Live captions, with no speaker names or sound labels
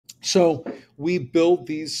So we build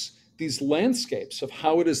these landscapes of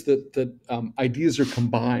how it is that ideas are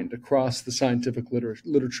combined across the scientific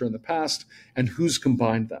literature in the past, and who's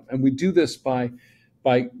combined them. And we do this by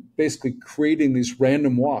basically creating these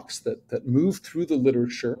random walks that move through the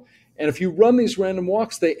literature. And if you run these random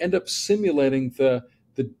walks, they end up simulating the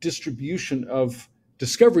distribution of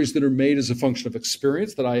discoveries that are made as a function of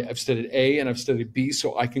experience, that I've studied A and I've studied B,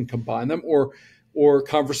 so I can combine them, or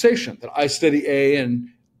conversation, that I study A and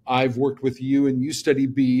I've worked with you and you study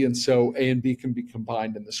B, and so A and B can be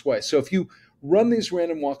combined in this way. So if you run these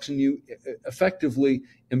random walks and you effectively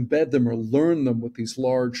embed them or learn them with these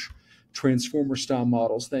large transformer-style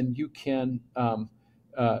models, then you can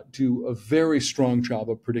do a very strong job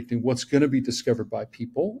of predicting what's going to be discovered by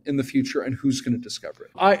people in the future and who's going to discover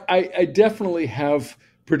it. I definitely have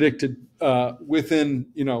predicted within,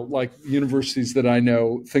 like universities that I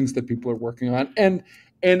know, things that people are working on, and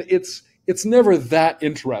it's never that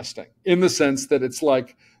interesting, in the sense that it's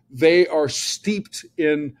like they are steeped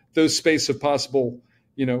in those space of possible,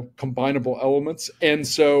 combinable elements, and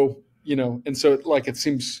so it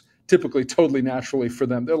seems typically totally naturally for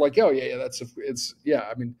them. They're like, oh yeah,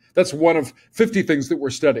 that's one of 50 things that we're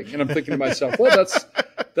studying. And I'm thinking to myself, well,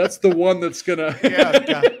 that's the one that's gonna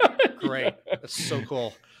yeah. Great. That's so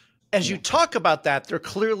cool. As you talk about that, there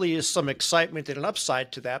clearly is some excitement and an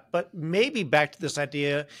upside to that, but maybe back to this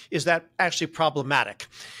idea, is that actually problematic?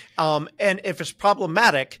 And if it's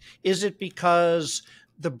problematic, is it because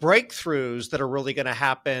the breakthroughs that are really going to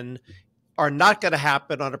happen are not going to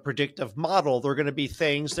happen on a predictive model? They're going to be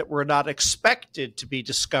things that were not expected to be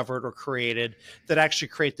discovered or created that actually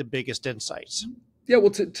create the biggest insights. Yeah,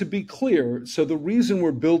 well, to be clear, so the reason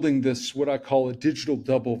we're building this, what I call a digital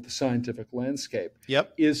double of the scientific landscape,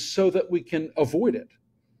 is so that we can avoid it.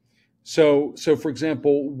 So for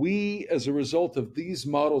example, we, as a result of these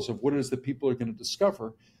models of what it is that people are going to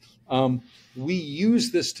discover, we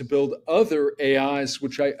use this to build other AIs,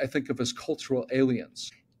 which I think of as cultural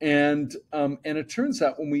aliens. And it turns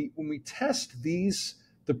out when we test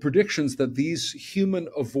the predictions that these human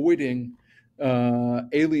avoiding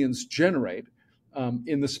aliens generate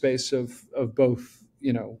in the space of both,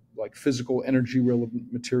 like physical energy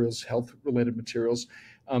relevant materials, health related materials,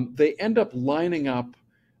 they end up lining up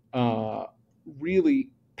really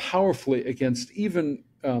powerfully against even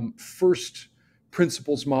first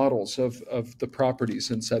principles models of the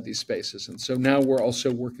properties inside these spaces. And so now we're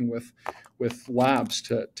also working with labs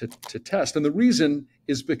to test. And the reason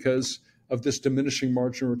is because of this diminishing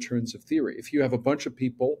marginal returns of theory. If you have a bunch of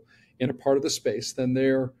people in a part of the space, then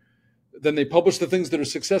they publish the things that are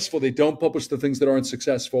successful. They don't publish the things that aren't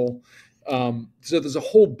successful. So there's a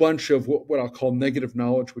whole bunch of what I'll call negative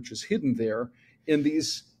knowledge, which is hidden there in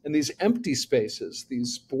these empty spaces,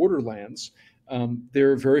 these borderlands.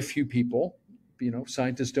 There are very few people.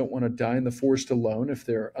 Scientists don't want to die in the forest alone if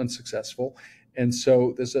they're unsuccessful, and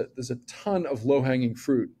so there's a ton of low-hanging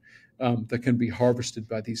fruit that can be harvested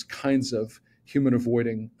by these kinds of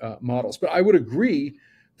human-avoiding models. But I would agree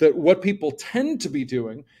that what people tend to be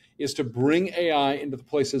doing is to bring AI into the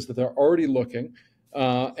places that they're already looking,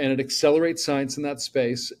 and it accelerates science in that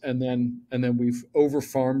space, and then we've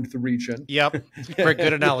over-farmed the region. Yep, very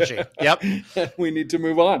good analogy. Yep, we need to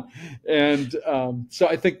move on, and so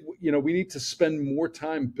I think we need to spend more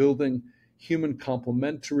time building human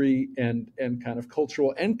complementary and kind of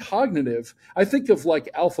cultural and cognitive. I think of like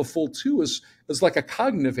AlphaFold 2 as like a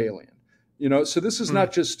cognitive alien. So this is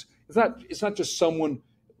not just it's not just someone.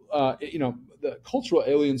 The cultural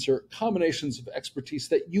aliens are combinations of expertise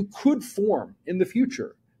that you could form in the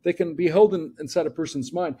future. They can be held inside a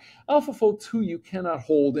person's mind. AlphaFold 2 you cannot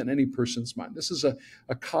hold in any person's mind. This is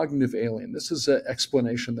a cognitive alien. This is an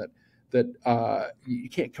explanation that you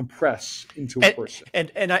can't compress into a person.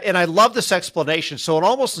 And I love this explanation. So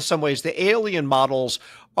in some ways, the alien models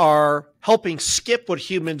are helping skip what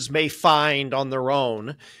humans may find on their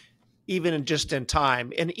own, even just in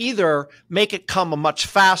time, and either make it come much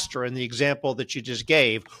faster in the example that you just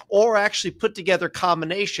gave, or actually put together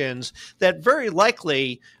combinations that very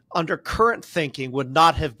likely under current thinking would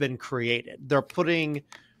not have been created. They're putting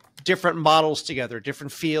different models together,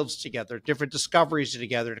 different fields together, different discoveries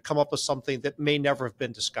together to come up with something that may never have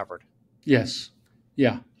been discovered. Yes.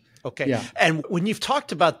 Yeah. Okay. Yeah. And when you've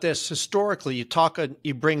talked about this historically,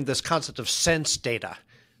 you bring this concept of sense data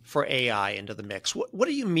for AI into the mix. What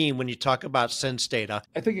do you mean when you talk about sense data?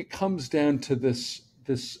 I think it comes down to this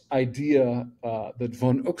idea that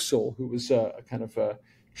von Uxel, who was a kind of a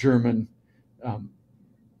German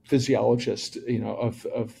physiologist,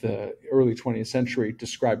 of the early 20th century,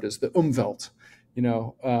 described as the Umwelt,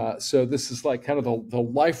 So this is like kind of the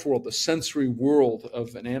life world, the sensory world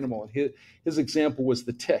of an animal. And his example was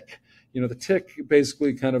the tick. The tick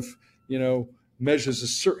basically kind of, measures a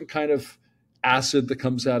certain kind of acid that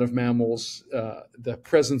comes out of mammals, the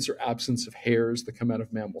presence or absence of hairs that come out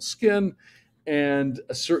of mammal skin, and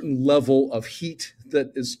a certain level of heat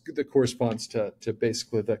that corresponds to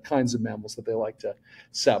basically the kinds of mammals that they like to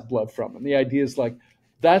sap blood from. And the idea is like,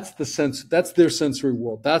 that's their sensory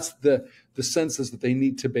world. That's the senses that they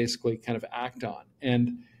need to basically kind of act on.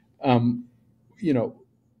 And,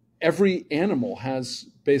 every animal has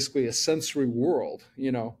basically a sensory world,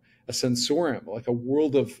 a sensorium, like a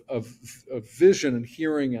world of vision and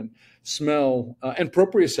hearing and smell and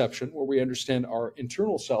proprioception, where we understand our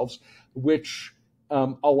internal selves, which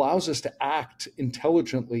allows us to act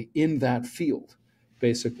intelligently in that field,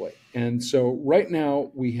 basically. And so right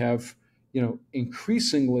now we have,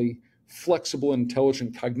 increasingly flexible and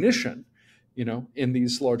intelligent cognition, in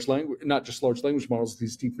these not just large language models,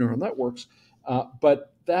 these deep neural networks,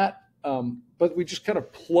 but we just kind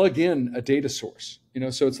of plug in a data source,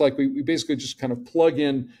 so it's like we basically just kind of plug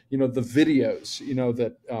in, the videos,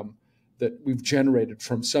 that we've generated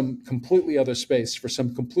from some completely other space for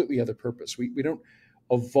some completely other purpose. We don't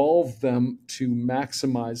evolve them to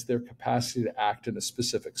maximize their capacity to act in a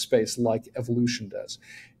specific space like evolution does.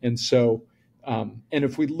 And so, and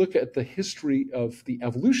if we look at the history of the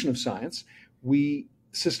evolution of science, we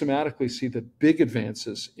systematically see that big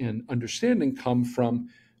advances in understanding come from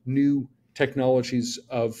new technologies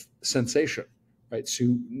of sensation, right?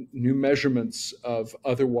 So new measurements of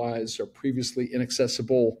otherwise or previously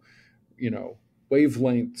inaccessible,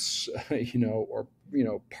 wavelengths, or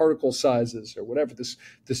particle sizes or whatever,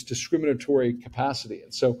 this discriminatory capacity.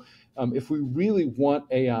 And so, if we really want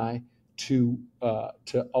AI to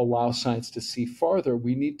allow science to see farther,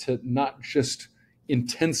 we need to not just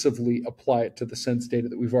intensively apply it to the sense data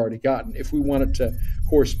that we've already gotten. If we want it to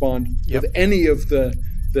correspond with any of the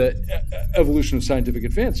evolution of scientific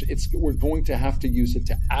advance, we're going to have to use it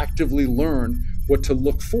to actively learn what to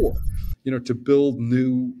look for, to build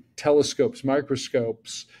new telescopes,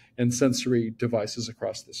 microscopes, and sensory devices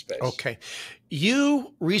across this space. Okay.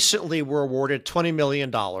 You recently were awarded $20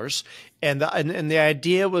 million, and the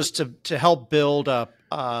idea was to help build a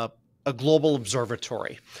global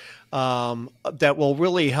observatory that will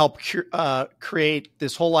really help create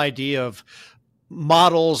this whole idea of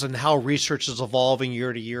models and how research is evolving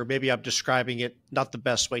year to year. Maybe I'm describing it not the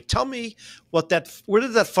best way. Tell me where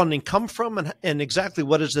did that funding come from, and exactly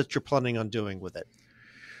what is it you're planning on doing with it?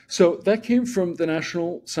 So that came from the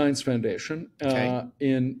National Science Foundation,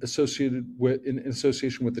 in association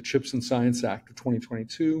with the CHIPS and Science Act of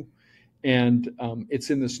 2022. And it's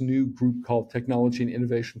in this new group called Technology and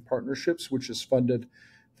Innovation Partnerships, which has funded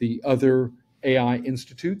the other AI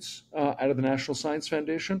institutes out of the National Science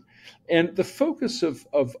Foundation. And the focus of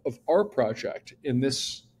our project in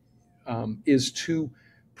this is to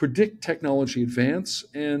predict technology advance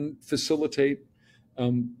and facilitate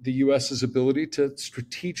the U.S.'s ability to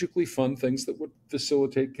strategically fund things that would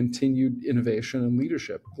facilitate continued innovation and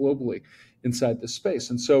leadership globally inside this space.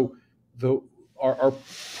 And so our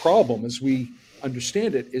problem, as we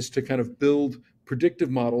understand it, is to kind of build predictive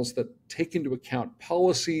models that take into account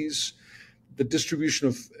policies, the distribution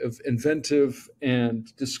of inventive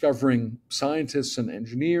and discovering scientists and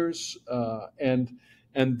engineers, and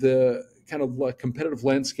the kind of competitive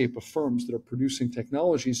landscape of firms that are producing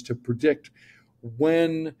technologies to predict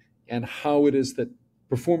when and how it is that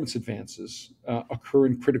performance advances occur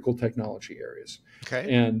in critical technology areas.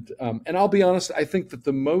 Okay. And I'll be honest, I think that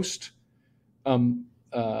the most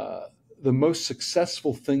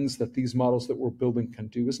successful things that these models that we're building can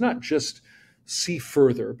do is not just see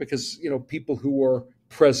further, because people who are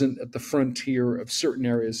present at the frontier of certain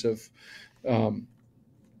areas of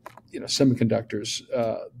semiconductors,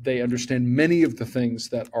 they understand many of the things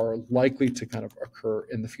that are likely to kind of occur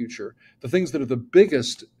in the future. The things that are the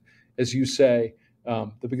biggest, as you say,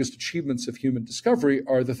 the biggest achievements of human discovery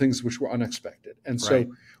are the things which were unexpected. And so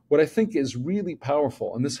what I think is really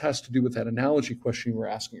powerful, and this has to do with that analogy question you were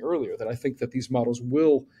asking earlier, that I think that these models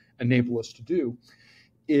will enable us to do,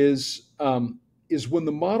 is when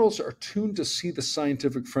the models are tuned to see the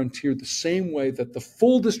scientific frontier the same way that the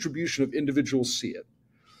full distribution of individuals see it.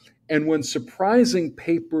 And when surprising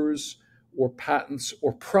papers or patents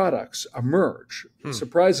or products emerge,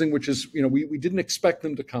 surprising, which is, we didn't expect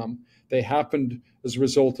them to come. They happened as a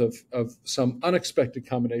result of some unexpected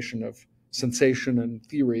combination of sensation and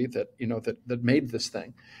theory that made this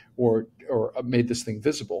thing or made this thing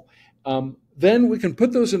visible. Then we can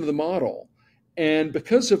put those into the model And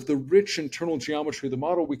because of the rich internal geometry of the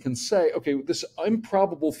model, we can say, okay, this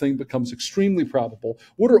improbable thing becomes extremely probable.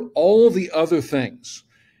 What are all the other things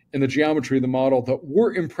in the geometry of the model that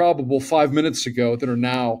were improbable 5 minutes ago that are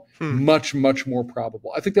now much, much more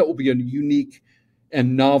probable? I think that will be a unique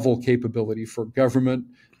and novel capability for government,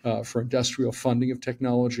 for industrial funding of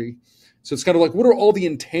technology. So it's kind of like, what are all the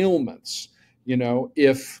entailments,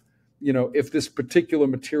 if this particular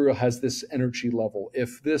material has this energy level,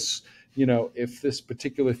 if this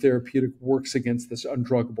particular therapeutic works against this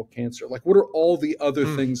undruggable cancer, like what are all the other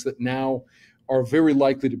things that now are very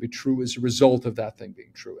likely to be true as a result of that thing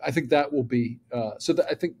being true? I think that will be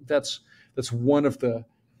I think that's one of the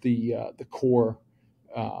core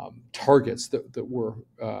targets that we're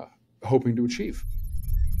hoping to achieve.